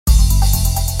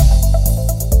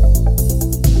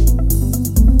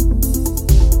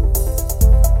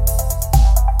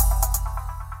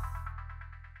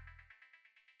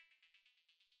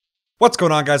What's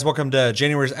going on, guys? Welcome to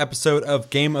January's episode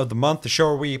of Game of the Month, the show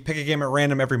where we pick a game at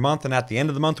random every month, and at the end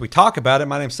of the month, we talk about it.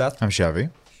 My name's Seth. I'm Chevy.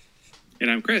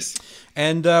 And I'm Chris.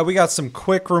 And we got some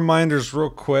quick reminders real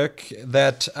quick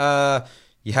that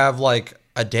you have like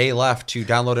a day left to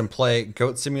download and play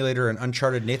Goat Simulator and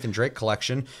Uncharted Nathan Drake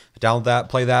Collection. Download that,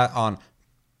 play that on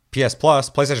PS Plus,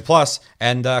 PlayStation Plus,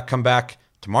 and come back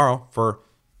tomorrow for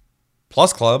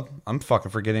Plus Club. I'm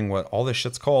fucking forgetting what all this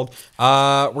shit's called.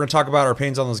 We're going to talk about our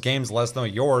opinions on those games. Let us know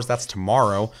yours. That's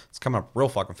tomorrow. It's coming up real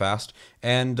fucking fast.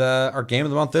 And our game of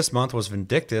the month this month was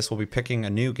Vindictus. We'll be picking a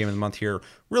new game of the month here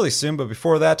really soon. But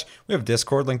before that, we have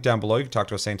Discord linked down below. You can talk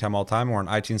to us anytime, all the time. We're on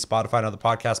iTunes, Spotify, and other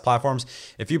podcast platforms.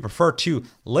 If you prefer to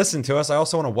listen to us, I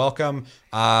also want to welcome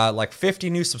like 50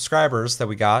 new subscribers that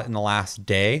we got in the last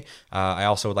day. I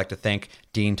also would like to thank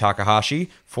Dean Takahashi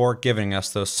for giving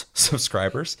us those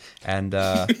subscribers. And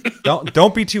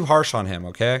don't be too harsh on him,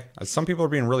 okay? Some people are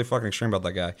being really fucking extreme about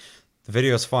that guy. The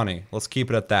video is funny. Let's keep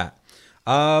it at that.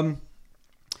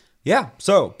 Yeah,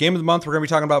 so game of the month, we're going to be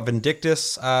talking about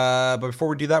Vindictus. But before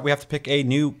we do that, we have to pick a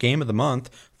new game of the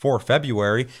month for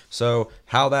February. So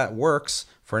how that works,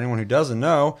 for anyone who doesn't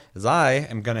know, is I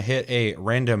am going to hit a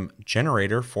random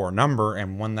generator for a number.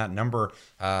 And when that number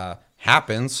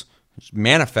happens,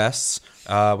 manifests,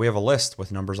 we have a list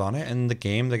with numbers on it. And the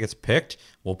game that gets picked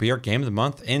will be our game of the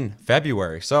month in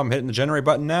February. So I'm hitting the generate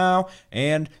button now.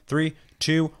 And 3,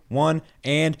 2, 1,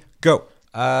 and go.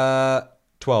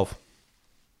 12.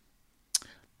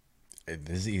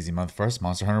 This is an easy month for us.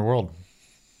 Monster Hunter World.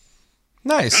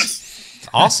 Nice.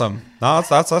 Awesome. No,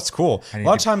 that's cool. A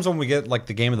lot of times when we get like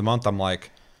the game of the month, I'm like,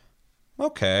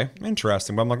 okay,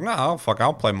 interesting. But I'm like, no, fuck,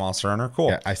 I'll play Monster Hunter. Cool.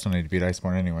 Yeah, I still need to beat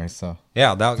Iceborne anyway, so.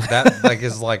 Yeah, that like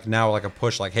is like now like a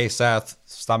push. Like, hey, Seth,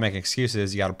 stop making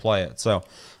excuses. You got to play it. So,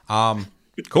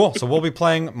 cool. So we'll be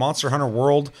playing Monster Hunter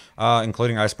World,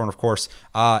 including Iceborne, of course,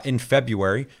 in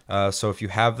February. So if you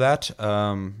have that,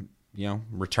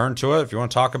 return to it. If you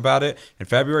want to talk about it in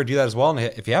February, do that as well. And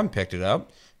if you haven't picked it up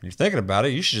and you're thinking about it,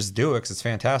 you should just do it because it's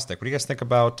fantastic. What do you guys think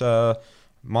about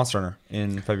Monster Hunter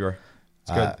in February?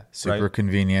 It's good. Super right?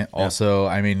 convenient. Yeah. Also,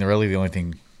 I mean, really the only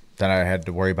thing that I had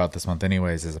to worry about this month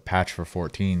anyways is a patch for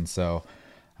 14. So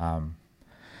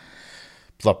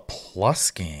the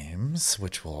Plus games,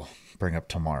 which we'll bring up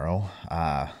tomorrow,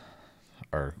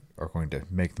 are going to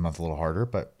make the month a little harder,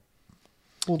 but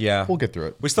we'll get through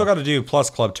it. We still got to do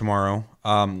Plus Club tomorrow.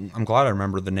 I'm glad I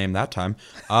remember the name that time.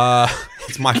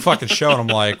 It's my fucking show, and I'm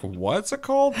like, what's it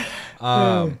called?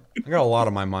 I got a lot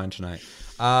on my mind tonight.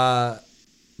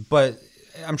 But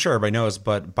I'm sure everybody knows,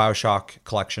 but BioShock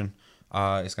Collection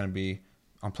is going to be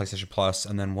on PlayStation Plus.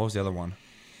 And then what was the other one?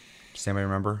 Does anybody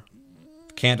remember?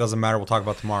 Doesn't matter. We'll talk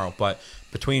about tomorrow. But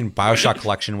between BioShock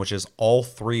Collection, which is all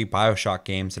 3 BioShock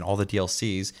games and all the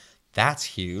DLCs, that's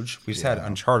huge. We just had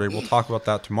Uncharted. We'll talk about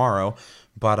that tomorrow.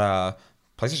 But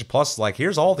PlayStation Plus is like,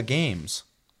 here's all the games.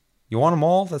 You want them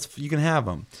all? You can have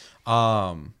them.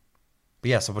 But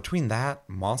yeah, so between that,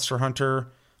 Monster Hunter,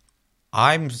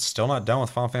 I'm still not done with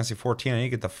Final Fantasy 14. I need to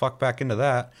get the fuck back into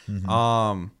that. Mm-hmm.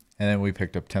 And then we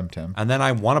picked up Temtem. And then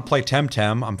I want to play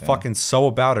Temtem. I'm fucking so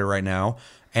about it right now.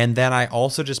 And then I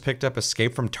also just picked up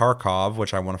Escape from Tarkov,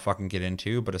 which I want to fucking get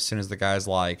into. But as soon as the guy's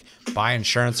like, buy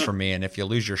insurance for me, and if you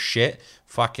lose your shit,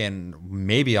 fucking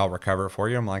maybe I'll recover it for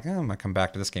you. I'm like, I'm going to come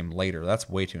back to this game later. That's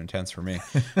way too intense for me.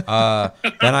 Then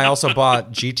I also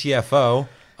bought GTFO.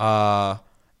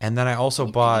 And then I also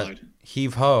bought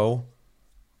Heave Ho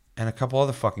and a couple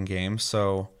other fucking games.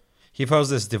 So Heave Ho's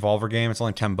this Devolver game. It's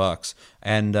only $10.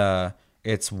 And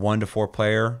it's 1 to 4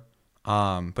 player.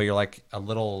 But you're like a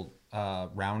little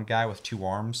round guy with 2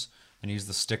 arms, and you use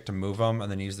the stick to move them, and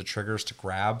then you use the triggers to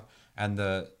grab. And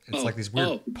it's like these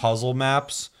weird puzzle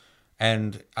maps.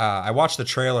 And I watched the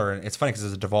trailer, and it's funny because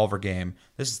it's a Devolver game.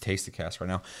 This is Tasty Cast right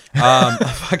now.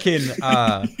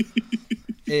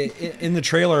 In the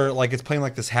trailer, like it's playing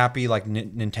like this happy like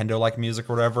Nintendo like music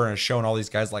or whatever, and it's showing all these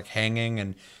guys like hanging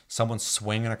and someone's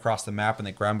swinging across the map, and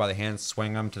they grab them by the hand,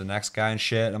 swing them to the next guy and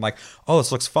shit. And I'm like, oh,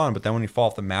 this looks fun. But then when you fall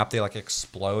off the map, they like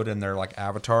explode, and their like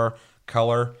avatar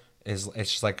color it's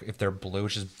just like if they're blue,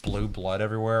 it's just blue blood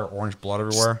everywhere, orange blood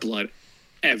everywhere, blood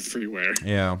everywhere.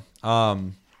 Yeah. But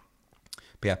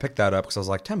yeah, I picked that up because I was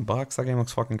like, $10. That game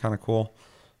looks fucking kind of cool.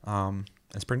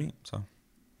 It's pretty neat. So.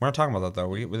 We're not talking about that,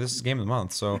 though. This is Game of the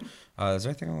Month. So is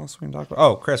there anything else we can talk about?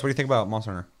 Oh, Chris, what do you think about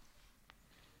Monster Hunter?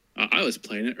 I was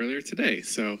playing it earlier today,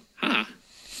 so,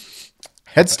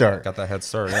 Head start. Got that head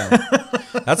start, yeah.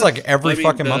 That's like every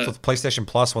fucking month with PlayStation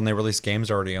Plus when they release games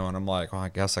already on. I'm like, well, I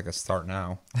guess I could start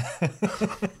now.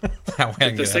 That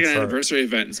way the second anniversary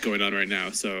event is going on right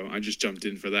now, so I just jumped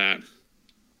in for that.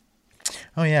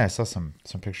 Oh, yeah, I saw some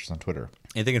pictures on Twitter.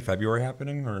 Anything in February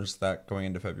happening, or is that going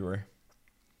into February?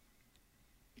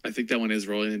 I think that one is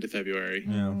rolling into February.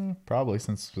 Yeah, probably,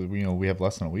 since we have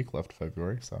less than a week left of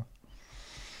February, so.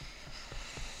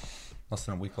 Less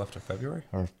than a week left of February?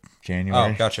 Or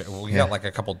January. Oh, gotcha. Well, we got like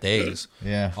a couple days.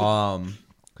 Yeah.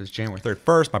 Because January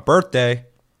 31st, my birthday,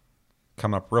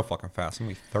 coming up real fucking fast. I'm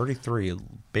going to be 33.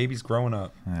 Baby's growing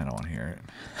up. I don't want to hear it.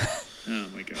 Oh,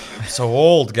 my God. I'm so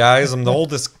old, guys. I'm the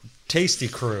oldest Tasty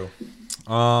crew.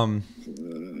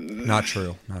 Not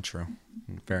true. Not true.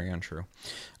 Very untrue.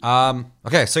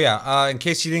 Okay, so yeah, in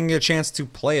case you didn't get a chance to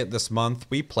play it this month,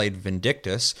 we played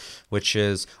Vindictus, which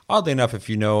is, oddly enough, if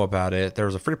you know about it, there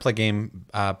was a free-to-play game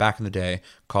back in the day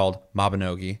called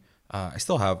Mabinogi. I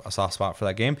still have a soft spot for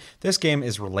that game. This game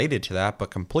is related to that,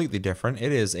 but completely different.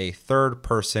 It is a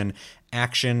third-person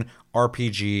action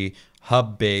RPG,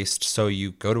 hub-based. So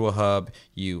you go to a hub,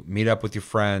 you meet up with your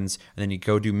friends, and then you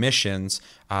go do missions.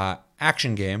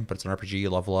 Action game, but it's an RPG. You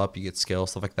level up, you get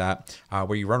skills, stuff like that,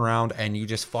 where you run around and you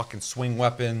just fucking swing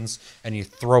weapons and you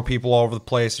throw people all over the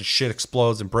place and shit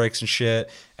explodes and breaks and shit.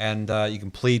 And you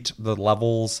complete the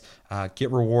levels,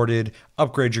 get rewarded,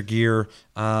 upgrade your gear.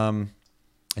 And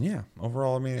yeah,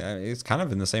 overall, I mean, it's kind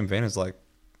of in the same vein as like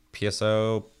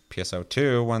PSO,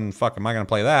 PSO2. When the fuck am I going to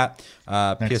play that?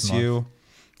 PSU.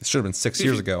 It should have been 6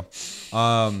 years ago.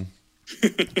 God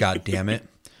damn it.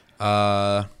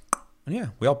 Yeah,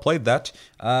 we all played that.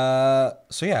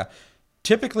 So yeah,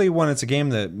 typically when it's a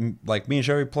game that like me and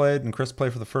Joey played and Chris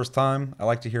played for the first time, I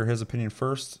like to hear his opinion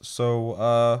first.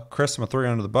 So Chris, I'm gonna throw you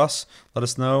under the bus. Let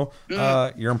us know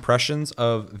your impressions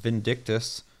of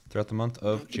Vindictus throughout the month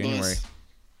of January.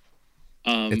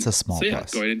 It's a small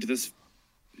bus. Going into this,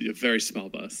 a very small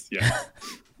bus. Yeah.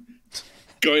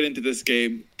 Going into this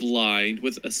game blind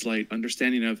with a slight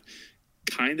understanding of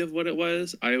kind of what it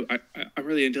was. I'm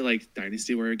really into like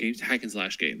Dynasty Warrior games, hack and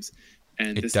slash games,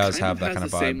 and it this does have that kind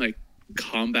of the vibe. same like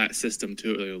combat system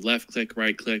to it, like left click,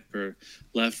 right click, or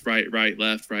left, right,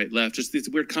 left. Just these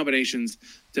weird combinations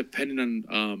depending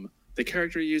on the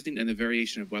character you're using and the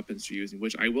variation of weapons you're using.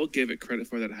 Which I will give it credit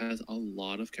for, that it has a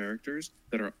lot of characters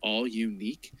that are all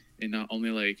unique and not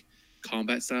only like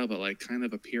combat style, but like kind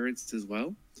of appearance as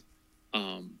well.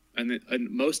 And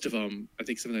most of them, I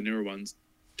think some of the newer ones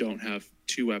don't have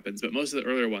two weapons, but most of the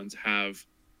earlier ones have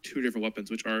two different weapons,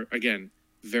 which are, again,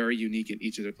 very unique in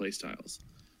each of their play styles.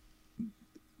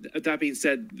 That being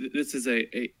said, this is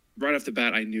a right off the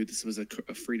bat, I knew this was a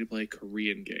free-to-play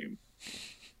Korean game.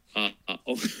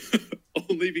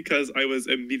 Only because I was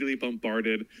immediately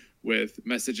bombarded with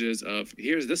messages of,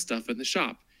 here's this stuff in the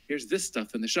shop, here's this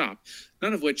stuff in the shop,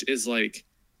 none of which is like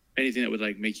anything that would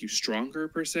like make you stronger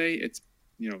per se. It's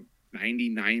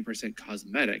 99%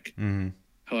 cosmetic. Mm-hmm.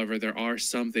 However, there are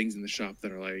some things in the shop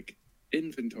that are like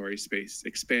inventory space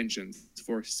expansions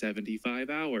for 75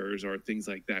 hours or things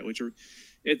like that, which are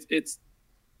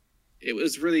it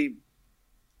was really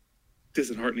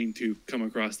disheartening to come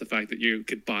across the fact that you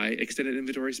could buy extended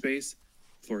inventory space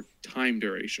for time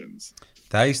durations.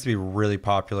 That used to be really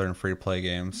popular in free-to-play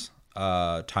games.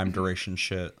 Time duration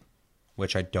shit,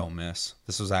 which I don't miss.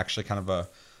 This was actually kind of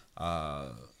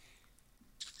a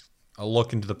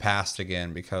look into the past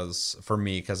again, because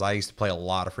I used to play a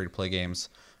lot of free-to-play games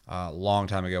a long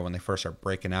time ago when they first started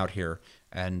breaking out here,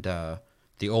 and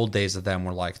the old days of them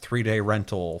were like 3-day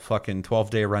rental, fucking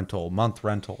 12-day rental, month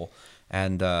rental,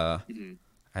 and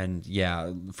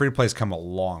yeah, free-to-play's come a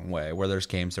long way, where there's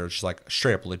games that are just like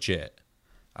straight up legit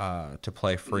to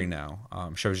play free now. I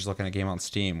was just looking at a game on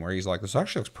Steam where he's like, this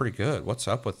actually looks pretty good. What's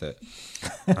up with it?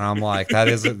 And I'm like,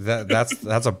 that's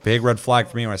a big red flag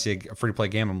for me when I see a free to play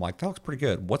game. I'm like, that looks pretty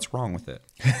good. What's wrong with it?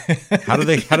 How do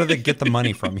they get the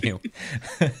money from you?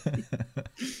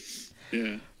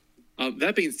 Yeah.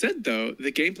 That being said, though,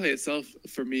 the gameplay itself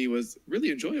for me was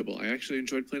really enjoyable. I actually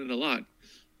enjoyed playing it a lot.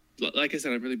 Like I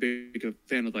said, I'm really big a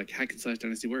fan of like hack and slash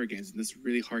Dynasty Warrior games, and this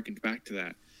really harkened back to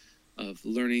that, of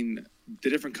learning the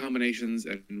different combinations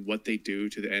and what they do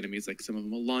to the enemies. Like some of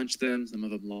them will launch them, some of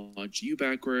them launch you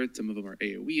backwards, some of them are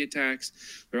AoE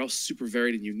attacks. They're all super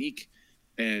varied and unique,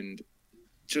 and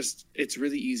just it's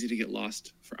really easy to get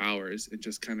lost for hours and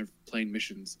just kind of playing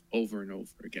missions over and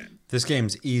over again. This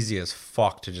game's easy as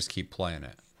fuck to just keep playing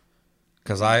it.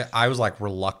 Because I was like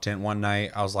reluctant one night.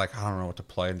 I was like, I don't know what to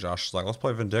play. And Josh was like, let's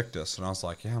play Vindictus. And I was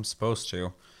like, yeah, I'm supposed to.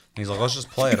 And he's like, let's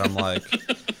just play it. I'm like,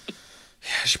 yeah,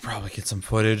 I should probably get some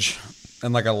footage.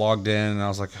 And like I logged in and I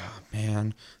was like, oh man.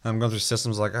 And I'm going through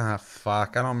systems like,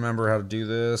 fuck, I don't remember how to do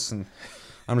this. And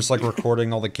I'm just like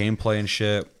recording all the gameplay and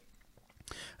shit.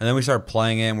 And then we started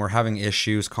playing it and we're having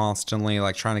issues constantly,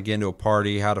 like trying to get into a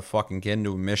party, how to fucking get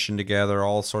into a mission together,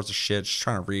 all sorts of shit, just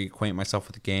trying to reacquaint myself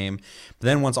with the game. But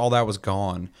then once all that was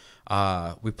gone,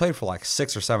 We played for like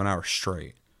 6 or 7 hours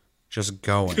straight, just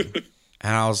going.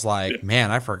 And I was like,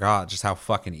 man, I forgot just how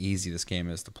fucking easy this game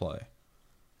is to play.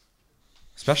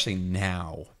 Especially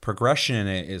now. Progression in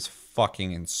it is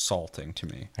fucking insulting to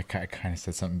me. I kind of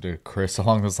said something to Chris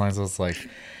along those lines. I was like,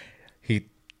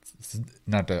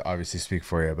 not to obviously speak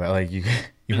for you, but like you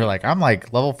were like, I'm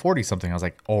like level 40 something. I was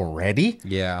like, already?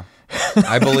 Yeah.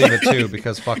 I believe it too,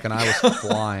 because fucking I was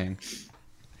flying.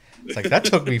 It's like, that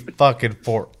took me fucking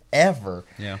forever.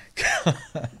 Yeah.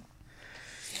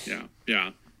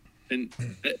 Yeah. And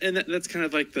that's kind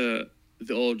of like the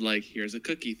old, like, here's a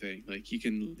cookie thing. Like, you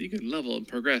can level and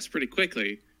progress pretty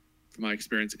quickly. From my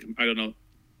experience, I don't know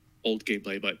old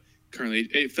gameplay, but currently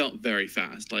it felt very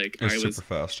fast. Like, I was super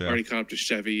fast, yeah. already caught up to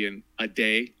Chevy in a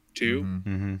day, too.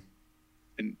 Mm-hmm.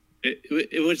 And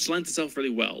it which lends itself really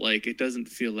well. Like, it doesn't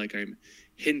feel like I'm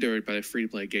hindered by a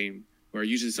free-to-play game, where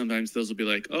usually sometimes those will be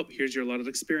like, oh, here's your allotted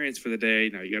experience for the day.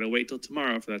 Now you got to wait till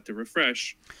tomorrow for that to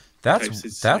refresh.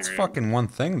 That's fucking one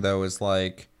thing, though, is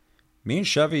like, me and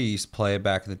Chevy used to play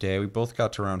back in the day. We both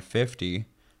got to around 50.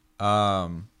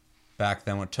 Back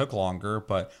then, it took longer,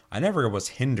 but I never was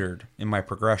hindered in my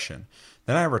progression.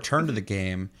 Then I returned to the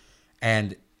game,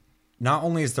 and not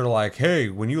only is there like, hey,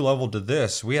 when you leveled to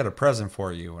this, we had a present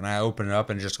for you. And I open it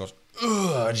up, and it just goes,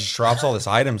 ugh, it just drops all these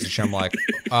items and shit. I'm like,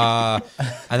 and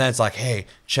then it's like, hey,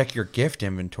 check your gift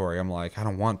inventory. I'm like, I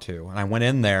don't want to. And I went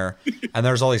in there, and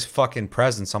there's all these fucking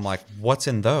presents. I'm like, what's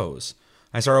in those?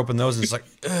 I start opening those, and it's like,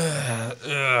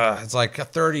 it's like a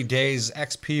 30 days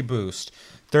XP boost,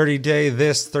 30 day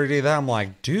this, 30 day that. I'm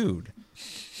like, dude,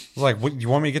 it's like, what, you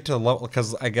want me to get to the level?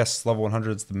 Because I guess level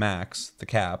 100 is the max, the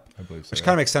cap. I believe so. Which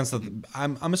kind of makes sense. That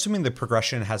I'm assuming the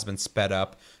progression has been sped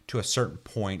up to a certain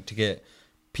point to get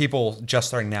people just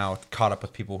starting now caught up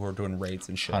with people who are doing raids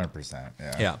and shit. 100%.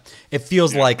 Yeah. It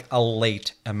feels like a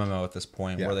late MMO at this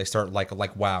point, where they start like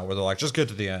WoW, where they're like, just get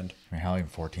to the end. I mean, Hellion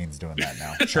 14's doing that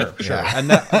now. Sure. And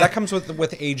that comes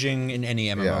with aging in any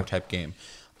MMO type game.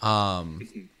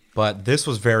 But this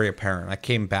was very apparent. I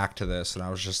came back to this, and I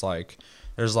was just like,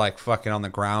 there's like fucking on the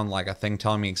ground, like a thing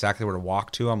telling me exactly where to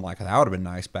walk to. I'm like, that would have been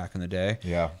nice back in the day.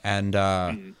 Yeah. And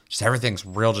just everything's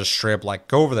real, just straight up like,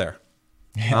 go over there.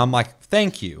 And I'm like,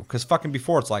 thank you. Because fucking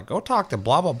before, it's like, go talk to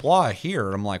blah, blah, blah here.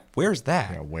 And I'm like, where's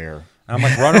that? Yeah, where? And I'm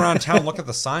like, run around town, look at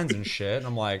the signs and shit. And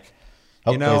I'm like,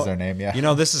 there's their name, yeah. You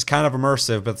know, this is kind of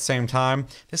immersive, but at the same time,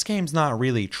 this game's not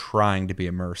really trying to be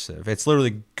immersive. It's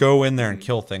literally go in there and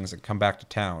kill things and come back to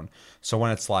town. So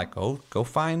when it's like, oh, go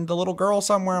find the little girl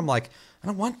somewhere, I'm like, I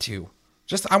don't want to.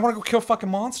 I want to go kill fucking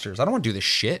monsters. I don't want to do this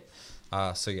shit.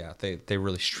 So yeah, they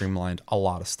really streamlined a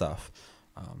lot of stuff.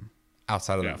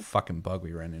 Outside of that fucking bug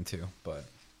we ran into, but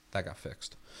that got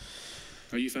fixed.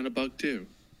 Oh, you found a bug too?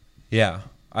 Yeah.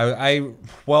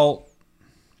 Well,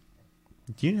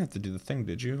 you didn't have to do the thing,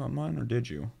 did you, on mine, or did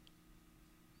you?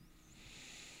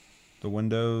 The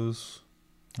Windows?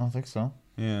 I don't think so.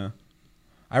 Yeah.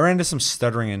 I ran into some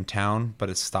stuttering in town, but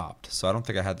it stopped, so I don't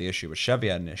think I had the issue. But Chevy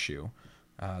had an issue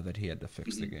that he had to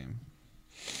fix the game.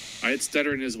 I had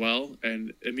stuttering as well,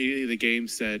 and immediately the game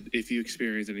said, if you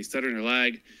experience any stuttering or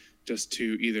lag, just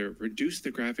to either reduce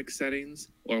the graphics settings,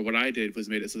 or what I did was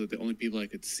made it so that the only people I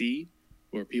could see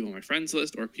were people on my friends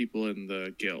list or people in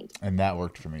the guild. And that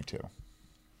worked for me too.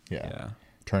 Yeah.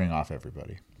 Turning off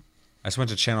everybody. I just went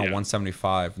to channel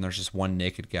 175, and there's just one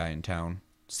naked guy in town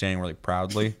standing really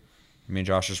proudly. Me and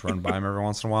Josh just run by him every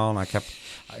once in a while, and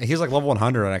he was like level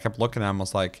 100, and I kept looking at him. I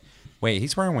was like, wait,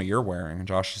 he's wearing what you're wearing. And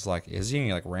Josh is like, is he? And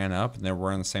he like ran up, and they were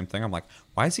wearing the same thing. I'm like,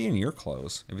 why is he in your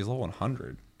clothes if he's level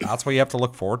 100? That's what you have to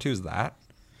look forward to, is that?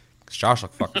 Because Josh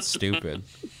looked fucking stupid.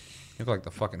 He looked like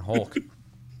the fucking Hulk.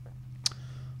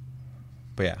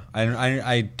 But yeah,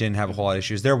 I didn't have a whole lot of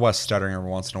issues. There was stuttering every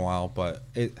once in a while, but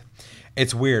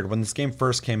it's weird. When this game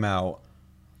first came out,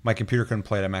 my computer couldn't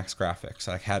play it at max graphics.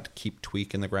 I had to keep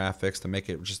tweaking the graphics to make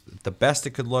it just the best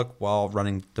it could look while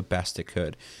running the best it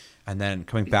could. And then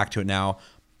coming back to it now,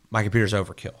 my computer's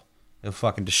overkill. It'll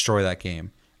fucking destroy that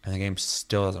game. And the game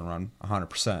still doesn't run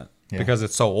 100%. Because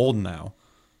it's so old now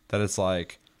that it's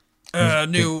like,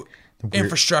 new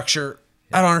infrastructure.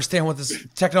 I don't understand what this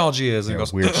technology is. And it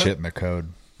goes, weird shit in the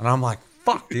code. And I'm like,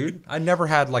 fuck, dude. I never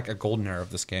had like a golden era of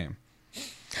this game.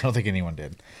 I don't think anyone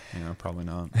did. Yeah, probably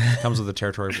not. It comes with the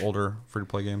territory of older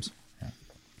free-to-play games. Yeah.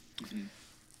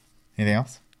 Anything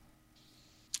else?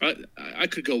 I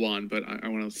could go on, but I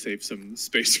want to save some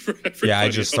space for everybody. Yeah, I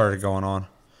just started going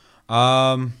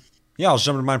on. Yeah, I'll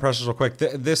jump into my impressions real quick.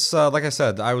 This, like I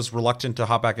said, I was reluctant to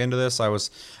hop back into this. I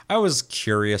was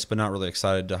curious, but not really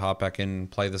excited to hop back in and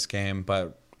play this game.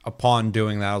 But upon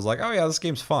doing that, I was like, oh yeah, this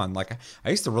game's fun. Like I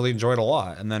used to really enjoy it a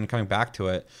lot. And then coming back to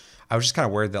it, I was just kind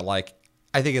of worried that like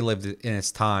I think it lived in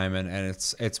its time, and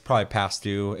it's probably past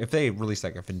due. If they released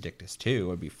like a Vindictus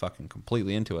 2, I'd be fucking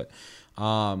completely into it.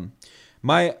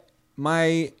 My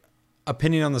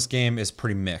opinion on this game is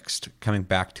pretty mixed. Coming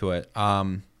back to it,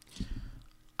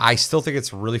 I still think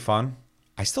it's really fun.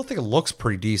 I still think it looks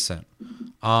pretty decent.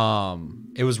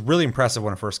 It was really impressive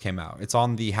when it first came out. It's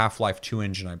on the Half-Life 2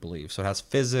 engine, I believe, so it has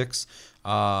physics.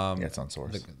 Yeah, it's on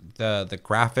Source. The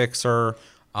graphics are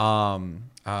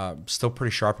still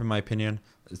pretty sharp in my opinion.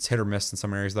 It's hit or miss in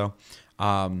some areas though.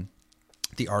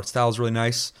 The art style is really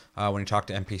nice. When you talk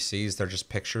to NPCs, they're just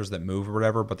pictures that move or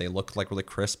whatever, but they look like really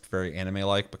crisp, very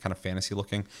anime-like, but kind of fantasy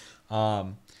looking.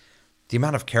 The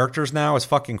amount of characters now is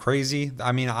fucking crazy.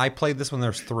 I mean, I played this when there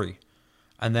was 3.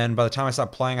 And then by the time I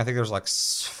stopped playing, I think there's like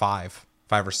 5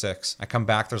 or 6. I come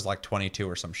back, there's like 22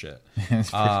 or some shit.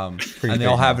 And they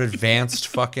all have advanced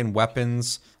fucking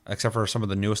weapons, except for some of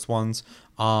the newest ones.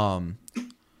 Yeah,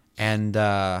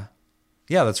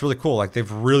 that's really cool. Like,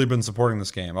 they've really been supporting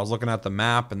this game. I was looking at the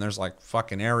map, and there's like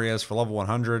fucking areas for level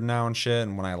 100 now and shit.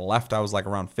 And when I left, I was like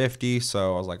around 50.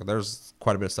 So I was like, there's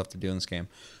quite a bit of stuff to do in this game.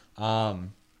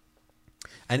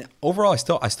 And overall,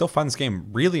 I still find this game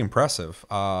really impressive,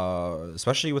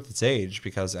 especially with its age,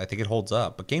 because I think it holds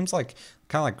up. But games like,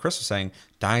 kind of like Chris was saying,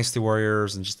 Dynasty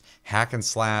Warriors and just hack and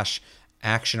slash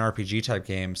action RPG type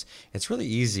games, it's really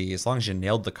easy as long as you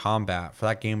nailed the combat for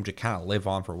that game to kind of live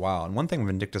on for a while. And one thing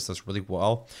Vindictus does really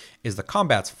well is the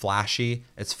combat's flashy,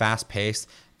 it's fast paced,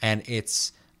 and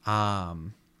it's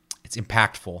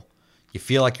impactful. You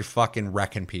feel like you're fucking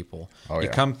wrecking people. You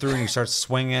come through and you start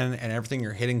swinging, and everything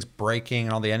you're hitting's breaking,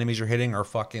 and all the enemies you're hitting are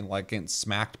fucking like getting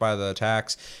smacked by the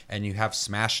attacks. And you have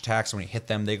smash attacks. And when you hit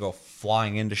them, they go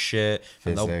flying into shit,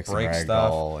 and they'll break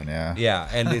stuff.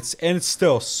 And it's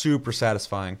still super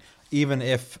satisfying, even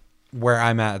if where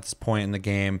I'm at this point in the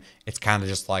game, it's kind of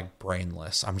just like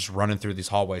brainless. I'm just running through these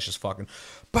hallways, just fucking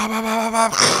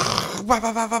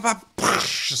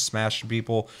just smashing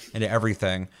people into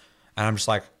everything, and I'm just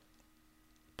like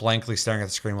blankly staring at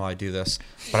the screen while I do this,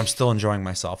 but I'm still enjoying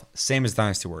myself. Same as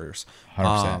Dynasty Warriors.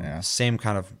 100%, Same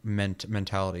kind of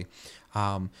mentality.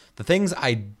 The things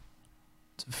I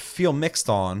feel mixed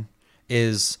on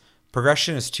is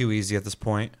progression is too easy at this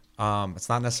point. It's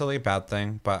not necessarily a bad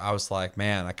thing, but I was like,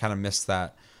 man, I kind of missed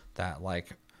that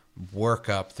like work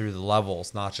up through the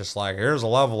levels, not just like, here's a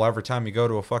level every time you go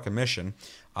to a fucking mission.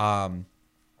 Also,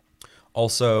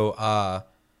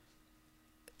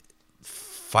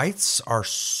 fights are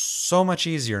so much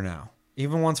easier now,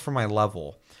 even ones for my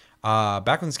level.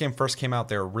 Back when this game first came out,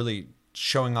 they were really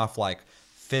showing off like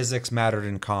physics mattered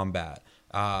in combat.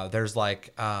 There's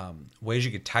like ways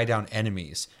you could tie down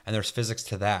enemies, and there's physics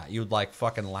to that. You would like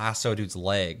fucking lasso dude's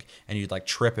leg, and you'd like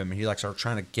trip him, and he like start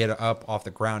trying to get up off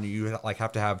the ground. You like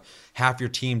have to have half your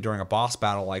team during a boss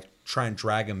battle like try and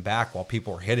drag him back while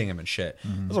people are hitting him and shit.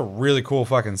 It was a really cool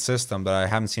fucking system that I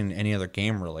haven't seen in any other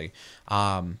game really.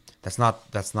 That's not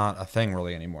a thing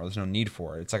really anymore. There's no need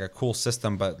for it. It's like a cool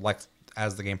system, but like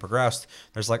as the game progressed,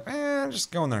 there's like,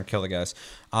 just go in there and kill the guys.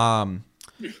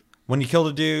 When you killed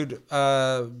a dude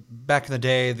back in the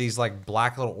day, these like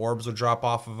black little orbs would drop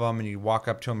off of them, and you walk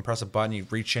up to them, press a button, you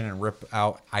reach in and rip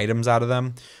out items out of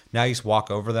them. Now you just walk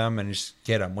over them and just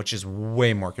get them, which is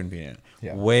way more convenient,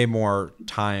 way more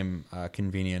time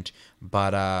convenient.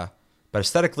 But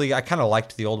aesthetically, I kind of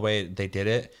liked the old way they did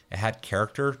it. It had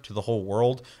character to the whole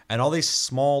world, and all these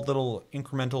small little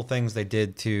incremental things they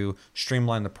did to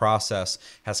streamline the process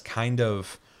has kind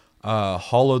of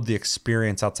hollowed the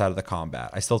experience outside of the combat.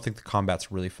 I still think the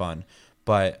combat's really fun,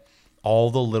 but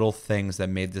all the little things that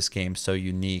made this game so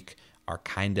unique are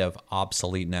kind of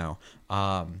obsolete now.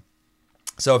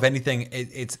 So if anything,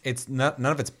 it's not,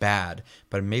 none of it's bad,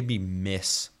 but it made me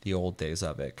miss the old days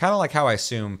of it. Kind of like how I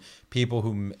assume people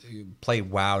who play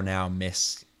WoW now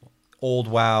miss old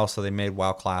WoW, so they made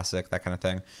WoW Classic, that kind of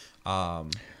thing.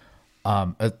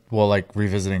 Well, like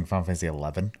revisiting Final Fantasy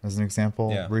 11 as an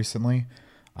example recently.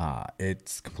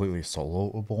 It's completely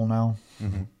soloable now,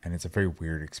 and it's a very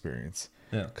weird experience.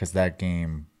 Because that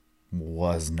game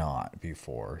was not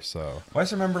before. So I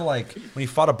just remember like when you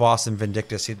fought a boss in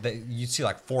Vindictus, you'd see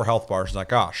like 4 health bars, and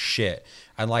like, oh shit,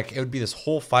 and like it would be this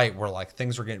whole fight where like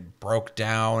things were getting broke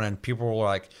down, and people were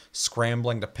like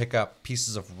scrambling to pick up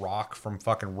pieces of rock from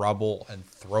fucking rubble and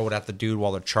throw it at the dude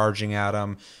while they're charging at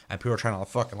him, and people were trying to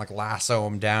fucking like lasso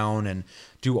him down and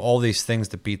do all these things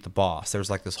to beat the boss. There's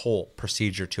like this whole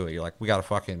procedure to it. You're like, we gotta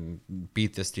fucking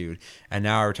beat this dude. And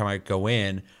now every time I go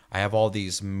in, I have all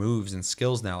these moves and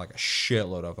skills now, like a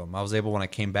shitload of them. I was able, when I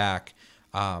came back,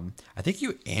 I think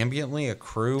you ambiently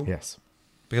accrue. Yes.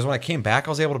 Because when I came back,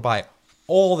 I was able to buy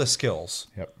all the skills.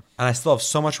 Yep. and I still have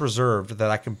so much reserved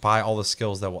that I can buy all the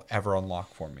skills that will ever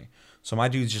unlock for me. So my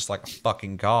dude's just like a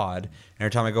fucking god. And every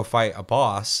time I go fight a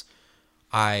boss,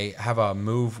 I have a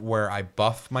move where I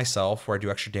buff myself, where I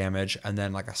do extra damage, and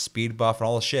then like a speed buff and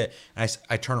all the shit. And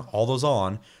I turn all those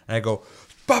on, and I go,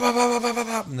 bah, bah, bah, bah, bah,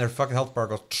 bah, and their fucking health bar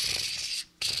goes,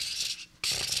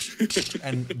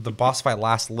 and the boss fight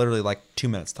lasts literally like 2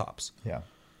 minutes tops. Yeah.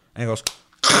 And it goes.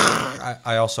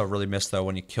 I also really miss though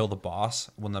when you kill the boss,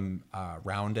 when the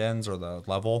round ends or the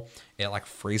level, it like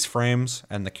freeze frames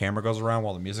and the camera goes around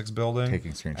while the music's building,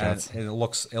 taking screenshots. And it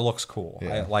looks cool.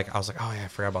 Yeah. I was like, oh yeah, I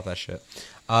forgot about that shit.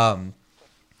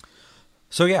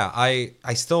 So yeah,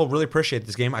 I still really appreciate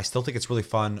this game. I still think it's really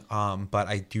fun. But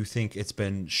I do think it's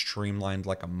been streamlined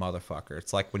like a motherfucker.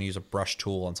 It's like when you use a brush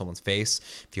tool on someone's face.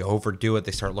 If you overdo it,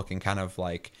 they start looking kind of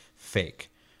like fake.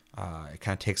 It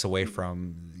kind of takes away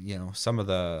from, you know, some of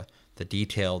the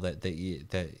detail that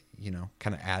you know,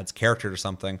 kind of adds character to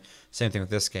something. Same thing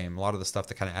with this game. A lot of the stuff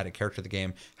that kind of added character to the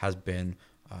game has been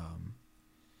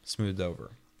smoothed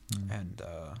over and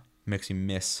makes you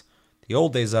miss the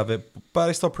old days of it. But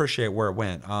I still appreciate where it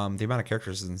went. The amount of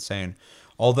characters is insane.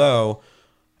 Although,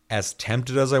 as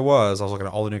tempted as I was looking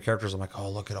at all the new characters. I'm like, oh,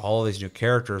 look at all these new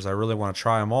characters. I really want to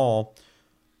try them all.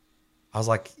 I was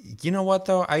like, you know what,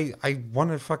 though? I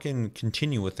want to fucking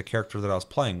continue with the character that I was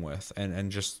playing with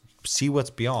and just see what's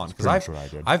beyond. Because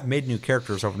I've made new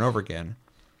characters over and over again.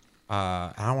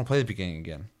 And I don't want to play the beginning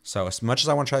again. So as much as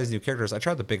I want to try these new characters, I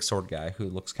tried the big sword guy who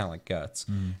looks kind of like Guts.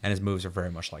 And his moves are very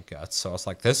much like Guts. So I was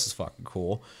like, this is fucking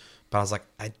cool. But I was like,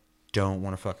 I don't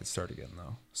want to fucking start again,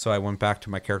 though. So I went back to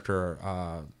my character,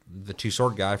 the two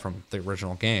sword guy from the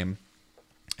original game.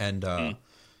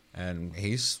 And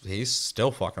he's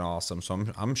still fucking awesome. So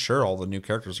I'm sure all the new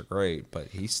characters are great, but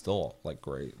he's still like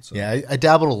great. So. Yeah, I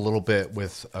dabbled a little bit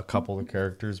with a couple of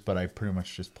characters, but I pretty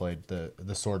much just played the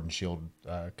sword and shield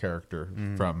character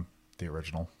from the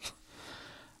original.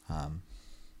 Do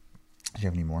you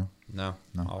have any more? No.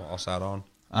 I'll sat on.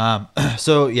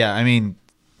 So yeah, I mean,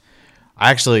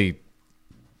 I actually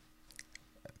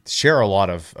share a lot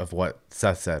of what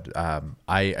Seth said.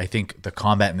 I think the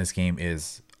combat in this game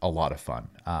is a lot of fun.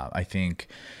 I think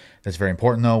that's very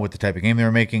important, though, with the type of game they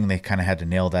were making. They kind of had to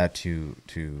nail that to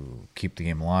keep the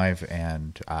game alive,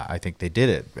 and I think they did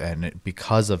it. And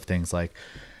because of things like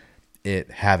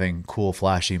it having cool,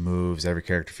 flashy moves, every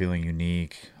character feeling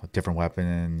unique, with different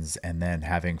weapons, and then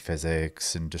having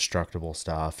physics and destructible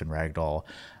stuff and ragdoll,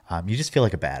 you just feel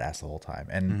like a badass the whole time,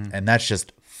 and that's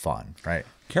just fun, right?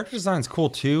 Character design's cool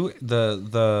too.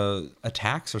 The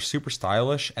attacks are super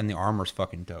stylish, and the armor's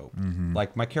fucking dope.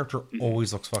 Like my character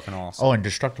always looks fucking awesome. Oh, and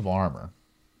destructible armor.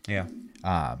 Yeah.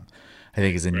 I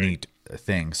think is a neat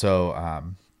thing. So,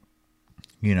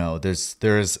 you know,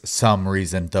 there is some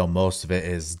reason, though most of it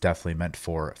is definitely meant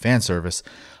for fan service.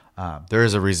 There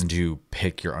is a reason to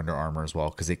pick your Under Armour as well,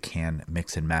 because it can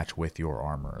mix and match with your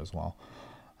armor as well.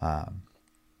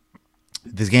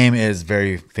 This game is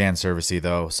very fan servicey,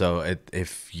 though, so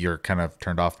if you're kind of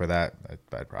turned off by that,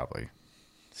 I'd probably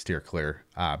steer clear,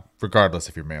 regardless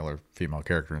if you're male or female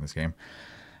character in this game.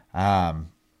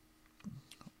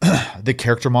 The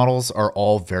character models are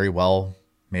all very well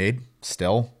made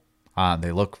still.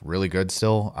 They look really good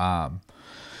still. And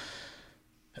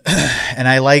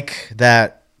I like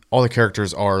that all the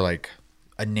characters are like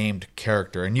a named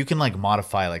character, and you can like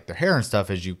modify like their hair and stuff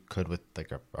as you could with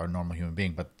like a normal human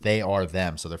being, but they are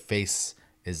them. So their face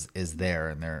is there,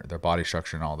 and their body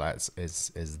structure and all that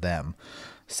is them.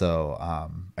 So I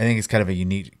think it's kind of a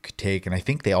unique take, and I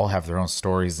think they all have their own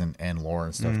stories and lore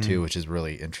and stuff too, which is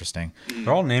really interesting.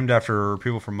 They're all named after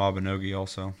people from Mabinogi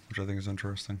also, which I think is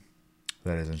interesting.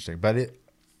 That is interesting. But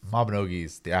Mabinogi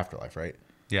is the afterlife, right?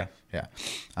 Yeah. Yeah.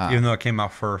 Even though it came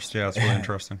out first. Yeah, it's really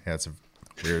interesting. Yeah, it's a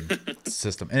weird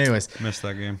system. Anyways. Missed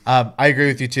that game. I agree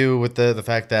with you, too, with the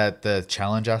fact that the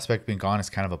challenge aspect being gone is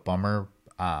kind of a bummer.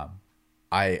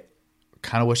 I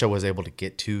kind of wish I was able to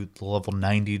get to the level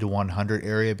 90 to 100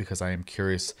 area, because I am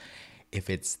curious if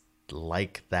it's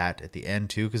like that at the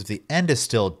end, too. Because if the end is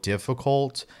still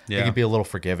difficult, it could be a little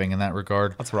forgiving in that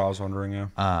regard. That's what I was wondering,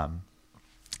 yeah.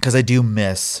 Because I do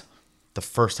miss the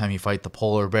first time you fight the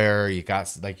polar bear. You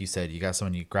got, like you said, you got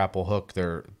someone you grapple hook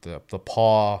the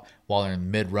paw while they're in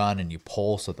mid run, and you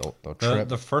pull so they'll trip.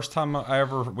 The first time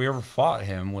we ever fought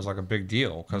him was like a big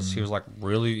deal, because he was like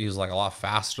a lot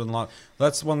faster than a lot.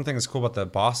 That's one thing that's cool about the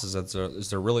bosses is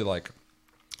they're really like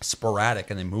sporadic,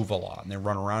 and they move a lot and they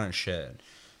run around and shit.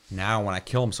 Now when I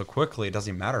kill them so quickly, it doesn't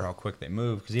even matter how quick they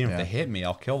move, because even if they hit me,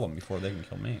 I'll kill them before they can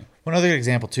kill me. One other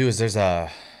example too is there's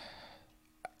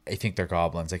I think they're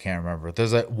goblins. I can't remember.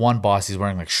 There's one boss. He's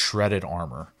wearing like shredded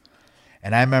armor,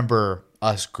 and I remember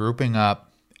us grouping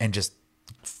up and just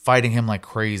fighting him like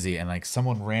crazy, and like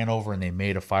someone ran over and they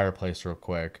made a fireplace real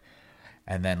quick,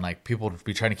 and then like people would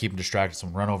be trying to keep him distracted, so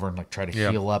run over and like try to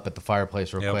heal up at the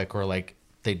fireplace real quick, or like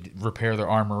they'd repair their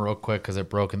armor real quick because it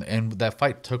broke, and that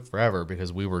fight took forever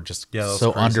because we were just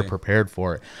so underprepared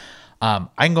for it. I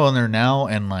can go in there now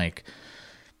and like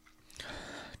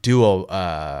do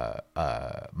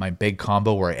my big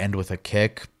combo where I end with a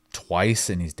kick twice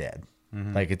and he's dead.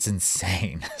 Like, it's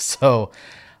insane. So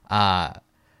yeah,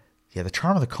 the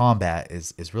charm of the combat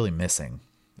is really missing.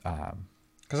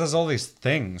 Because there's all these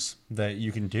things that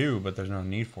you can do, but there's no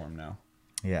need for them now.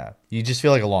 Yeah, you just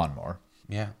feel like a lawnmower.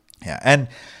 Yeah. Yeah, and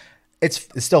it's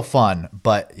still fun,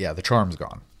 but yeah, the charm's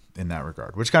gone in that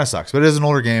regard, which kind of sucks. But it is an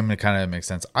older game, and it kind of makes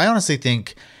sense. I honestly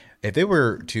think if they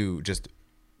were to just,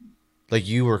 like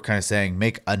you were kind of saying,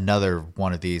 make another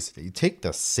one of these, you take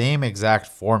the same exact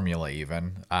formula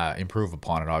even, improve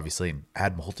upon it, obviously, and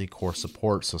add multi-core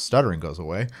support so stuttering goes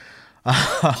away.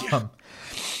 I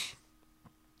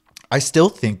still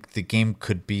think the game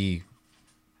could be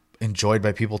enjoyed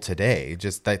by people today.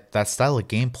 Just that style of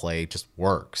gameplay just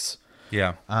works.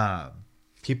 Yeah.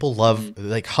 People love,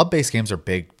 like, hub-based games are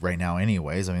big right now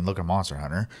anyways. I mean, look at Monster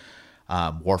Hunter.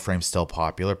 Warframe's still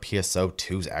popular. PSO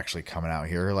 2 is actually coming out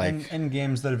here. Like, and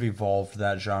games that have evolved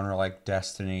that genre, like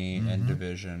Destiny and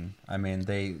Division. I mean,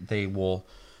 they will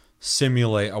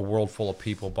simulate a world full of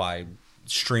people by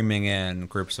streaming in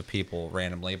groups of people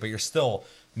randomly, but you're still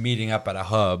meeting up at a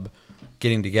hub,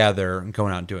 getting together, and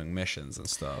going out and doing missions and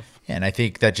stuff. Yeah, and I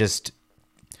think that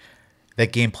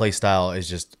gameplay style is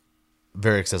just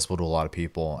very accessible to a lot of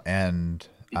people. And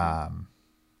I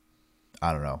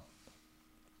don't know.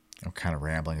 I'm kind of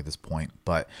rambling at this point,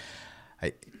 but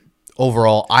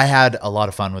overall, I had a lot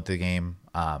of fun with the game.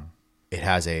 It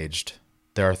has aged.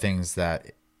 There are things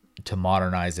that, to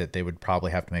modernize it, they would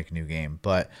probably have to make a new game,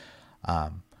 but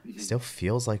it still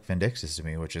feels like Vindictus to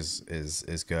me, which is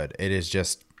good. It is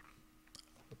just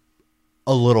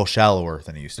a little shallower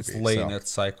than it used to be. It's late in its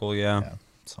cycle, yeah.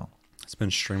 So it's been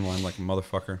streamlined like a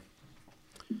motherfucker.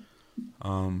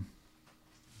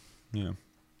 Yeah.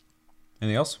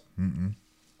 Anything else?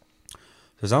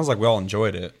 So it sounds like we all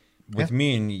enjoyed it. With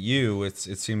me and you, it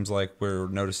seems like we're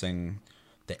noticing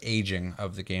the aging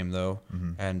of the game, though.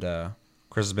 And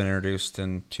Chris has been introduced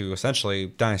into essentially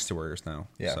Dynasty Warriors now.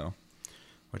 Yeah. So,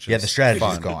 which is the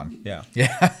strategy's gone. Yeah.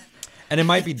 Yeah. And it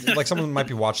might be like someone might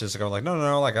be watching this and go like,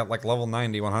 no, like at like level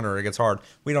 90, 100, it gets hard.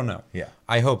 We don't know. Yeah.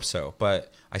 I hope so,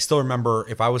 but I still remember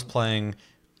if I was playing,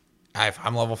 if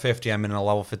I'm level 50, I'm in a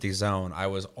level 50 zone. I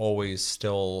was always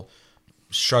still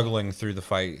struggling through the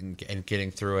fight and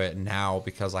getting through it. And now,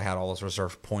 because I had all those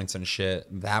reserve points and shit,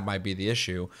 that might be the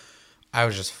issue. I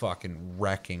was just fucking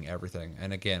wrecking everything.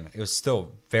 And again, it was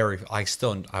still I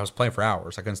was playing for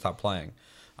hours. I couldn't stop playing.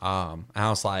 And I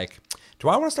was like, do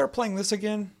I want to start playing this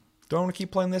again? Do I want to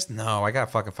keep playing this? No, I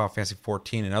got fucking Final Fantasy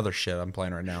 14 and other shit I'm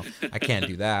playing right now. I can't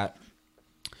do that.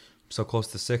 I'm so close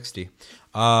to 60.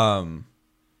 But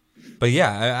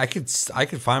yeah, I could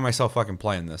find myself fucking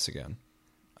playing this again.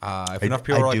 If enough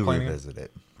people are like playing revisit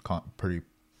it pretty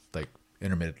like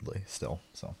intermittently still.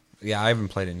 So yeah, I haven't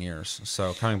played in years.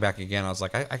 So coming back again, I was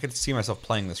like, I could see myself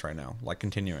playing this right now, like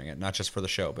continuing it, not just for the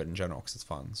show, but in general because it's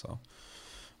fun. So,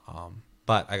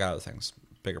 but I got other things,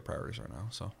 bigger priorities right now.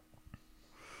 So,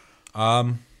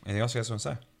 anything else you guys want to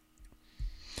say?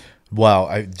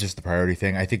 Well, just the priority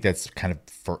thing. I think that's kind of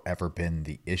forever been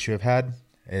the issue I've had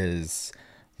is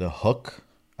the hook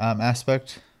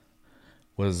aspect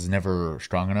was never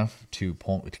strong enough to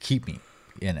keep me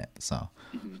in it. So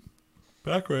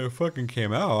back when it fucking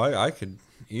came out, I could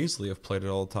easily have played it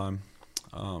all the time.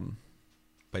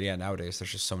 But yeah, nowadays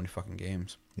there's just so many fucking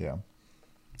games. Yeah.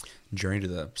 Journey to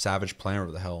the Savage Planet,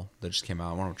 whatever the hell that just came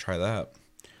out. I want to try that.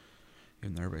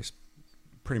 Even though everybody's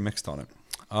pretty mixed on it.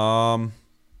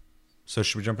 So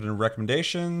should we jump into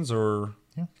recommendations, or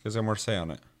you guys got more to say on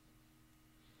it?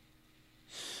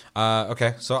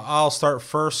 Okay, so I'll start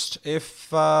first.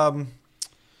 If man,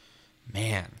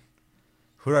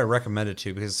 who do I recommend it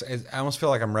to? Because I almost feel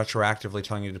like I'm retroactively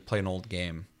telling you to play an old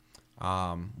game,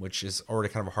 which is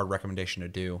already kind of a hard recommendation to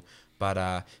do. But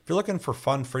if you're looking for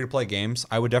fun, free-to-play games,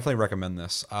 I would definitely recommend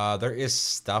this. There is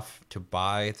stuff to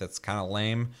buy that's kind of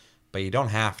lame, but you don't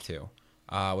have to,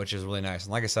 which is really nice.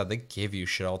 And like I said, they give you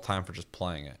shit all the time for just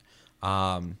playing it.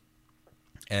 And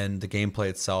the gameplay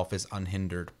itself is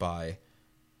unhindered by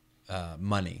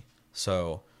money.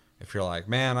 So if you're like,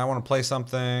 man, I want to play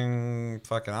something,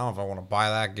 fucking, I don't know if I want to buy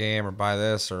that game or buy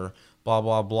this or blah,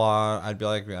 blah, blah. I'd be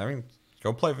like, I mean,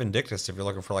 go play Vindictus if you're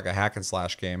looking for like a hack and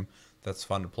slash game that's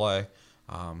fun to play.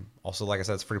 Also, like I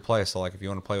said, it's free to play. So like if you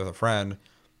want to play with a friend,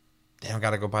 they don't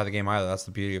got to go buy the game either. That's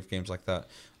the beauty of games like that.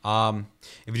 If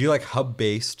you do like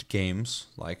hub-based games,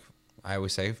 like I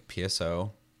always say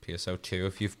PSO, PSO2,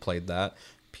 if you've played that,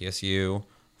 PSU,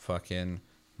 fucking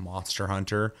Monster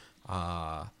Hunter,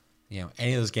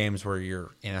 any of those games where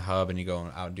you're in a hub and you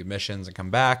go out and do missions and come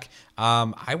back,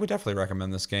 I would definitely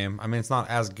recommend this game. I mean, it's not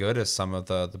as good as some of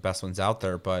the best ones out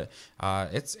there, but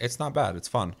it's not bad. It's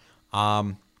fun.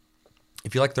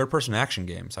 If you like third-person action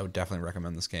games, I would definitely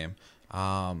recommend this game.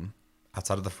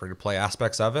 Outside of the free-to-play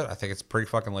aspects of it, I think it's pretty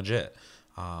fucking legit.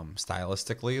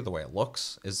 Stylistically, the way it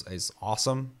looks is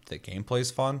awesome. The gameplay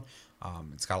is fun.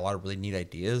 It's got a lot of really neat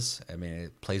ideas. I mean,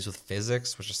 it plays with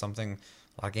physics, which is something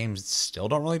a lot of games still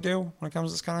don't really do when it comes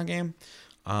to this kind of game.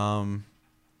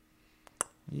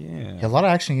 Yeah, a lot of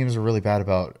action games are really bad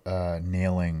about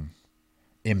nailing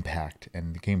impact,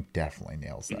 and the game definitely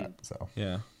nails that. So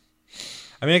yeah.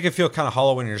 I mean, it can feel kind of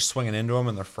hollow when you're just swinging into them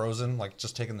and they're frozen, like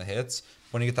just taking the hits.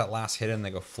 When you get that last hit and they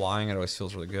go flying, it always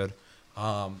feels really good.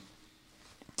 And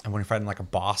when you're fighting like a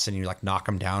boss and you like knock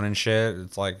them down and shit,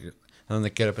 it's like, and then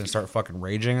they get up and start fucking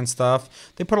raging and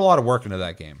stuff. They put a lot of work into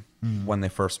that game when they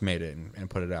first made it and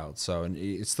put it out. So, and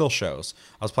it still shows.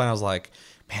 I was playing, I was like,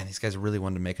 man, these guys really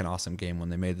wanted to make an awesome game when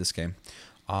they made this game.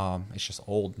 It's just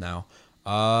old now.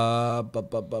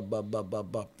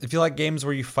 If you like games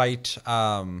where you fight,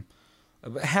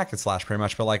 hack and slash pretty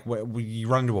much, but like you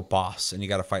run into a boss and you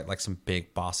got to fight like some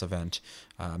big boss event,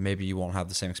 maybe you won't have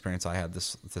the same experience I had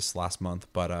this last month,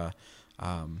 but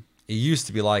it used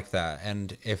to be like that.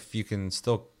 And if you can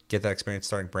still get that experience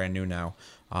starting brand new now,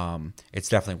 it's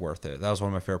definitely worth it. That was one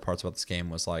of my favorite parts about this game,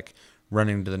 was like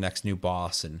running into the next new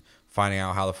boss and finding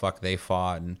out how the fuck they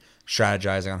fought and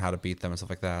strategizing on how to beat them and stuff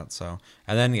like that. So,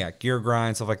 and then yeah, gear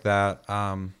grind, stuff like that.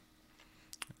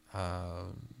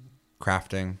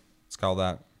 Crafting, let's call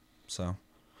that. So I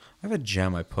have a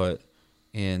gem I put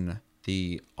in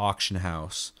the auction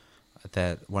house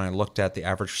that when I looked at the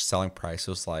average selling price,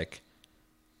 it was like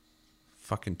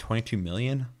fucking 22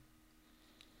 million.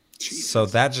 Jesus. So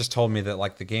that just told me that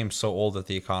like the game's so old that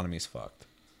the economy's fucked.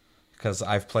 Because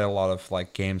I've played a lot of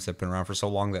like games that have been around for so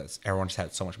long that everyone just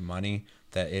had so much money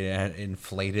that it had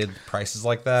inflated prices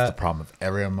like that. That's the problem with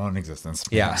every MMO in existence.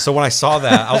 Yeah. So when I saw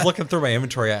that, I was looking through my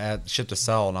inventory at shit to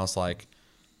sell, and I was like,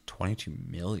 22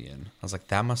 million. I was like,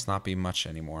 that must not be much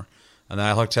anymore. And then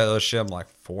I looked at those shit, I'm like,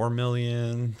 4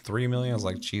 million, 3 million. I was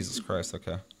like, Jesus Christ,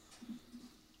 okay.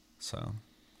 So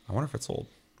I wonder if it's old.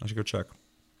 I should go check.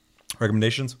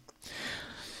 Recommendations?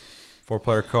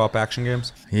 4-player co-op action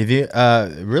games? Really,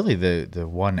 the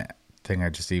one thing I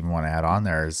just even want to add on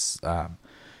there is, I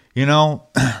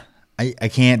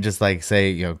can't just like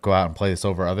say, go out and play this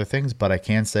over other things, but I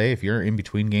can say if you're in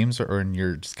between games or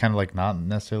you're just kind of like not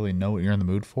necessarily know what you're in the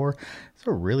mood for, it's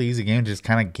a really easy game to just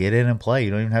kind of get in and play.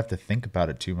 You don't even have to think about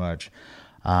it too much.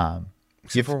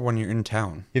 Except for when you're in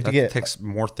town. That takes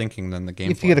more thinking than the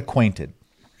game. If you get acquainted.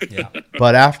 Yeah.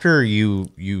 But after you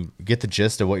get the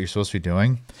gist of what you're supposed to be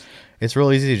doing, it's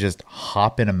real easy to just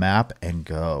hop in a map and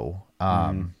go.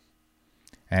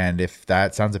 And if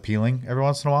that sounds appealing every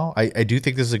once in a while, I do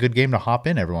think this is a good game to hop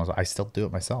in every once in a while. I still do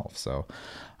it myself. So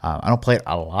I don't play it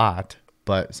a lot,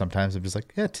 but sometimes I'm just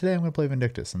like, yeah, today I'm going to play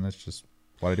Vindictus. And that's just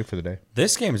what I do for the day.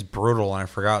 This game is brutal, and I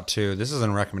forgot too. This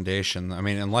isn't a recommendation. I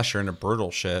mean, unless you're into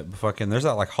brutal shit. But fucking, there's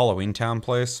that like Halloween Town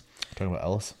place. Talking about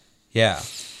Ellis? Yeah.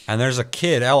 And there's a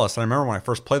kid, Ellis. And I remember when I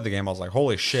first played the game, I was like,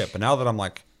 holy shit. But now that I'm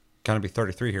like going to be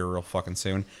 33 here real fucking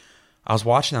soon, I was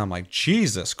watching that. I'm like,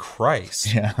 Jesus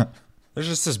Christ. Yeah. There's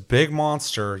just this big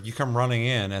monster. You come running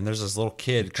in, and there's this little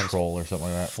kid, troll or something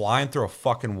like that, flying through a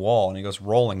fucking wall, and he goes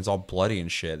rolling. He's all bloody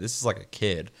and shit. This is like a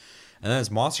kid. And then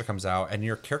this monster comes out, and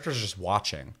your character's just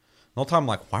watching. The whole time I'm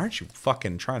like, why aren't you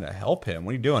fucking trying to help him?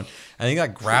 What are you doing? And he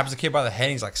like grabs the kid by the head,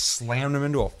 and he's like slamming him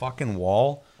into a fucking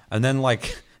wall. And then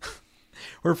like,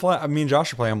 me and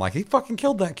Josh are playing. I'm like, he fucking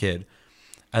killed that kid.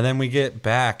 And then we get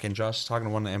back, and Josh is talking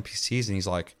to one of the NPCs, and he's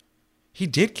like, he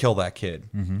did kill that kid.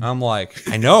 Mm-hmm. I'm like,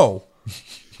 I know.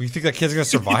 You think that kid's gonna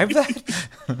survive that?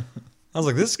 I was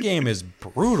like, this game is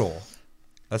brutal.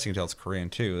 That's you can tell it's Korean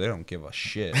too. They don't give a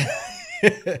shit.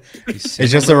 It's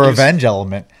just a revenge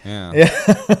element. Yeah.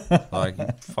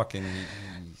 Like fucking,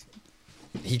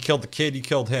 he killed the kid. You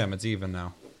killed him. It's even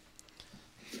now.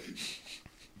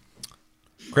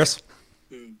 Chris.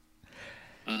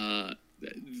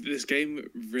 This game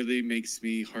really makes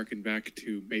me harken back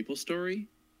to MapleStory.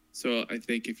 So I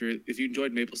think if you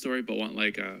enjoyed MapleStory but want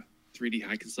like a 3D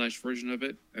hack and slash version of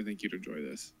it, I think you'd enjoy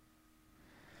this.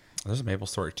 There's a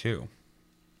MapleStory too.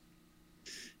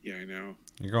 Yeah, I know.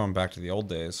 You're going back to the old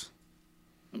days.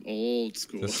 I'm old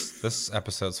school. This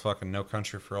episode's fucking No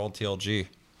Country for Old TLG.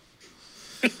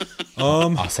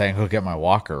 I'll say and go get my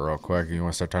walker real quick. You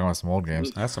want to start talking about some old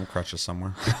games? I have some crutches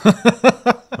somewhere.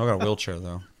 I got a wheelchair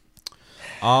though.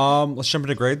 Let's jump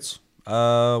into grades.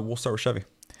 We'll start with Chevy.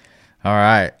 All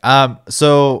right.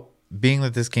 So being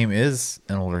that this game is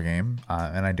an older game,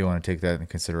 and I do want to take that into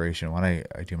consideration when I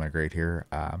do my grade here,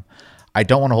 I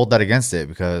don't want to hold that against it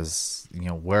because, you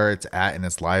know, where it's at in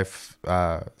its life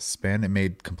span, it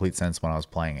made complete sense when I was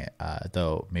playing it,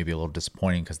 though maybe a little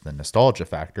disappointing because of the nostalgia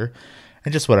factor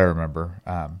and just what I remember.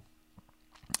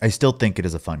 I still think it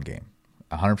is a fun game.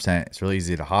 100%. It's really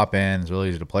easy to hop in. It's really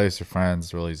easy to play with your friends.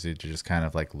 It's really easy to just kind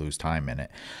of like lose time in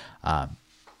it.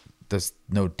 There's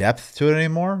no depth to it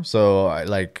anymore. So I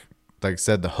like I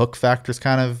said, the hook factor is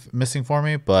kind of missing for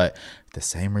me, but the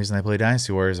same reason I play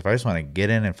Dynasty Warriors, if I just want to get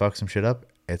in and fuck some shit up,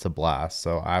 it's a blast.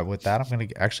 So with that, I'm going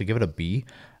to actually give it a B.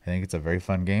 I think it's a very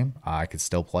fun game. I could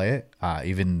still play it,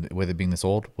 even with it being this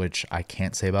old, which I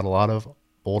can't say about a lot of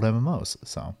old MMOs.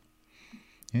 So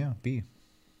yeah, B.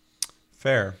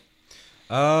 Fair.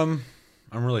 I'm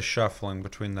really shuffling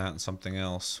between that and something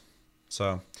else.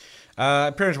 So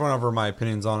I pretty much went over my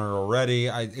opinions on it already.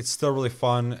 It's still really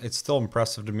fun. It's still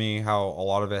impressive to me how a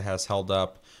lot of it has held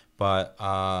up. But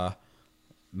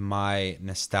my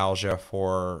nostalgia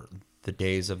for the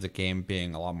days of the game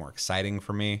being a lot more exciting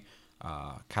for me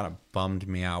kind of bummed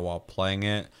me out while playing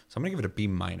it. So I'm going to give it a B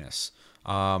minus.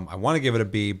 I want to give it a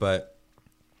B, but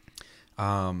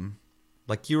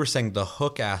like you were saying, the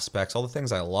hook aspects, all the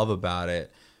things I love about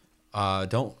it are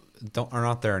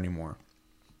not there anymore.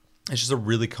 It's just a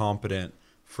really competent,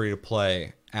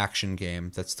 free-to-play action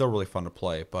game that's still really fun to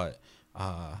play. But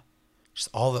just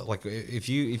all that, like, if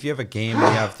you have a game and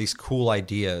you have these cool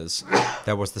ideas,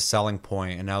 that was the selling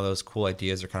point, and now those cool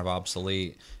ideas are kind of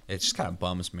obsolete, it just kind of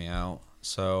bums me out.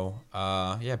 So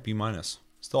yeah, B minus,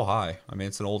 still high. I mean,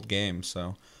 it's an old game,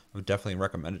 so I would definitely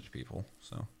recommend it to people.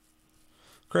 So,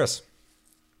 Chris,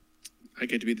 I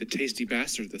get to be the tasty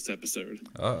bastard this episode.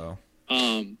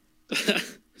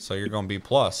 So you're going B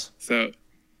plus. So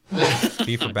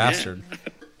B for bastard.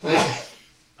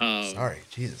 Sorry,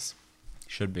 Jesus.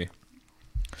 Should be.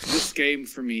 This game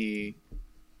for me,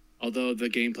 although the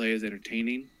gameplay is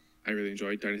entertaining, I really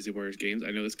enjoy Dynasty Warriors games. I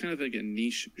know it's kind of like a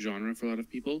niche genre for a lot of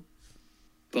people,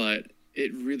 but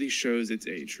it really shows its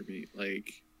age for me.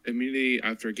 Like, immediately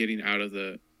after getting out of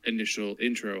the initial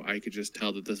intro, I could just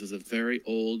tell that this was a very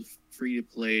old,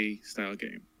 free-to-play style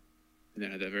game. And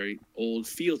it had that very old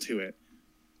feel to it.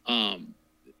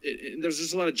 There's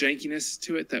just a lot of jankiness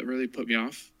to it that really put me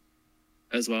off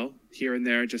as well. Here and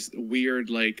there, just weird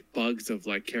like bugs of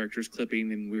like characters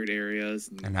clipping in weird areas.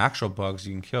 And actual bugs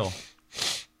you can kill.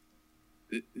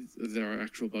 There are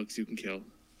actual bugs you can kill.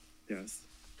 Yes.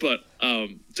 But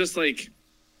just like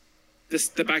this,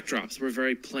 the backdrops were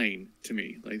very plain to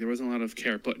me. Like there wasn't a lot of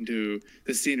care put into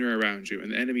the scenery around you,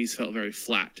 and the enemies felt very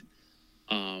flat.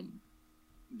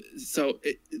 So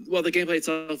while the gameplay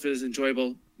itself is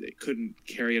enjoyable, it couldn't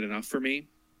carry it enough for me.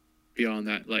 Beyond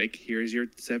that, like, here's your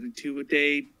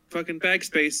 72-a-day fucking bag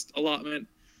space allotment.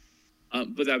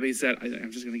 But that being said,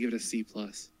 I'm just gonna give it a C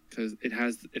plus because it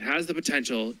has the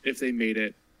potential, if they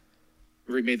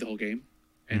remade the whole game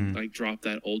and like drop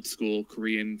that old school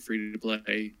Korean free to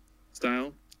play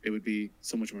style, it would be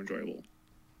so much more enjoyable.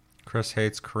 Chris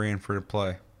hates Korean free to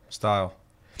play style.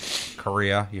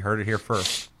 Korea, you heard it here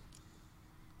first.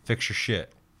 Fix your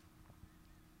shit.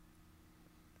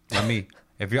 I'm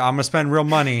gonna spend real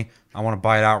money, I want to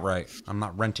buy it outright. I'm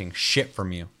not renting shit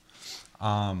from you.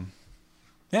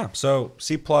 Yeah, so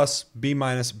C plus, B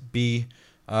minus, B.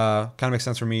 Kind of makes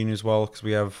sense for me and you as well because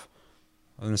we have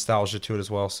a nostalgia to it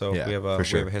as well. So yeah, we have a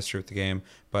history with the game.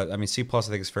 But I mean, C plus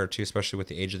I think is fair too, especially with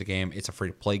the age of the game. It's a free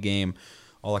to play game,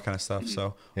 all that kind of stuff.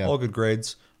 So all good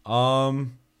grades.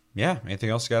 Yeah. Anything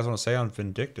else you guys want to say on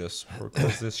Vindictus before we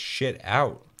close this shit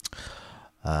out?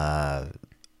 I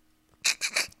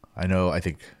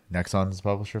think Nexon is the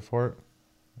publisher for it.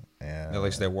 And at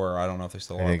least they were. I don't know if they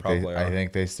still are. Probably are. I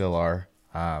think they still are.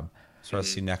 So I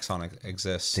see Nexon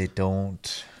exists. They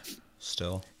don't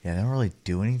still. Yeah, they don't really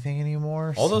do anything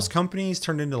anymore. All those companies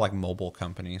turned into like mobile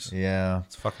companies. Yeah,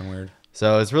 it's fucking weird.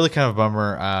 So it's really kind of a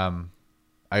bummer.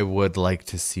 I would like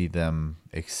to see them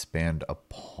expand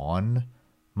upon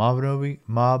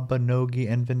Mabinogi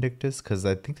and Vindictus because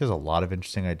I think there's a lot of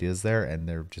interesting ideas there and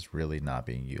they're just really not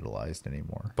being utilized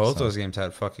anymore. Both those games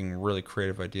had fucking really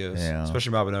creative ideas,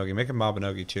 especially Mabinogi. Make a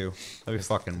Mabinogi too. That'd be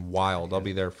fucking wild. I'll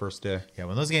be there first day. Yeah,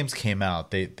 when those games came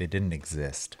out, they didn't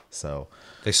exist, so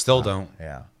they still don't.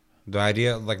 Yeah, the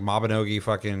idea like Mabinogi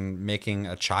fucking making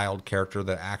a child character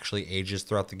that actually ages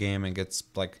throughout the game and gets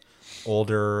like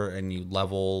older and you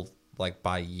level like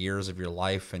by years of your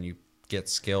life and you get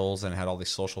skills and it had all these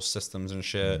social systems and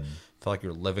shit. Felt like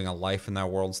you're living a life in that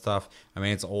world and stuff. I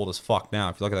mean, it's old as fuck now.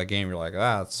 If you look at that game, you're like,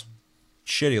 it's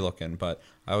shitty looking, but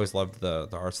I always loved the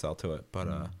art style to it.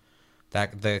 But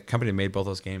that the company that made both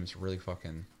those games really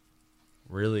fucking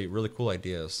really cool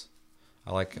ideas.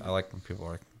 I like when people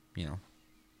are, you know,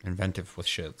 inventive with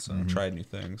shit, so try new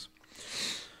things.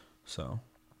 So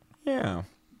yeah.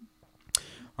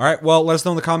 All right, well, let us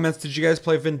know in the comments. Did you guys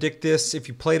play Vindictus? If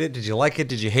you played it, did you like it?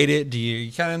 Did you hate it?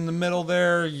 You kind of in the middle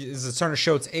there? Is it starting to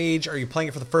show its age? Are you playing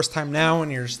it for the first time now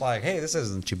and you're just like, hey, this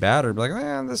isn't too bad? Or be like,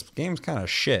 man, this game's kind of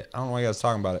shit. I don't know why you guys are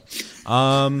talking about it.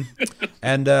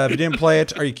 And if you didn't play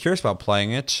it, are you curious about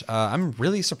playing it? I'm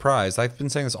really surprised. I've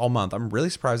been saying this all month. I'm really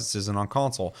surprised this isn't on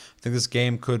console. I think this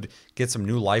game could get some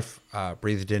new life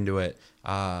breathed into it.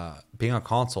 Being on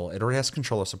console, it already has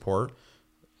controller support.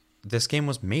 This game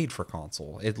was made for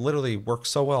console. It literally works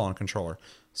so well on a controller.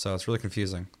 So it's really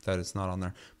confusing that it's not on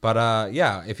there. But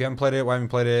yeah, if you haven't played it, why haven't you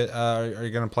played it? Are you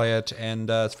going to play it? And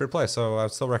it's free to play. So I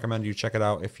still recommend you check it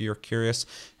out if you're curious.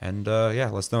 And yeah,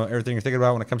 let us know everything you're thinking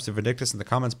about when it comes to Vindictus in the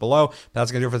comments below.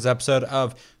 That's going to do it for this episode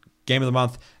of Game of the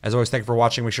Month. As always, thank you for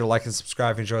watching. Make sure to like and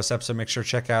subscribe if you enjoy this episode. Make sure to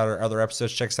check out our other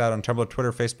episodes. Check us out on Tumblr,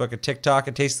 Twitter, Facebook, and TikTok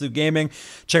at Tasty Loot Gaming.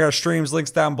 Check out our streams, links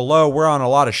down below. We're on a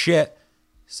lot of shit.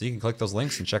 So you can click those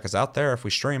links and check us out there if we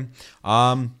stream.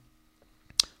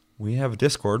 We have a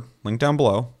Discord, link down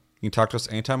below. You can talk to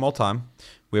us anytime, all time.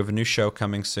 We have a new show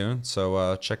coming soon.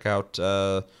 So check out,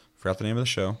 forgot the name of the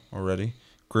show already.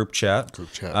 Group chat.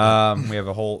 We have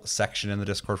a whole section in the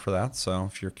Discord for that. So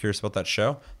if you're curious about that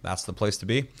show, that's the place to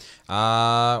be. We're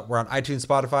on iTunes,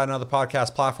 Spotify, and other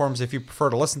podcast platforms if you prefer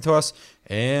to listen to us.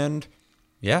 And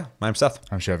yeah, I'm Seth.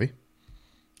 I'm Chevy.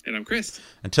 And I'm Chris.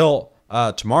 Until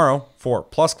tomorrow for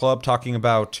Plus Club, talking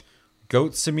about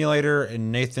Goat Simulator and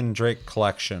Nathan Drake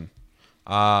Collection,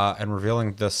 and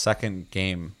revealing the second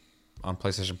game on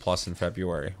PlayStation Plus in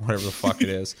February, whatever the fuck it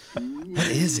is. What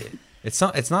is it? It's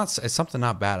something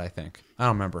not bad, I think. I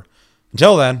don't remember.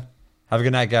 Until then, have a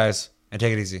good night, guys, and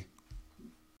take it easy.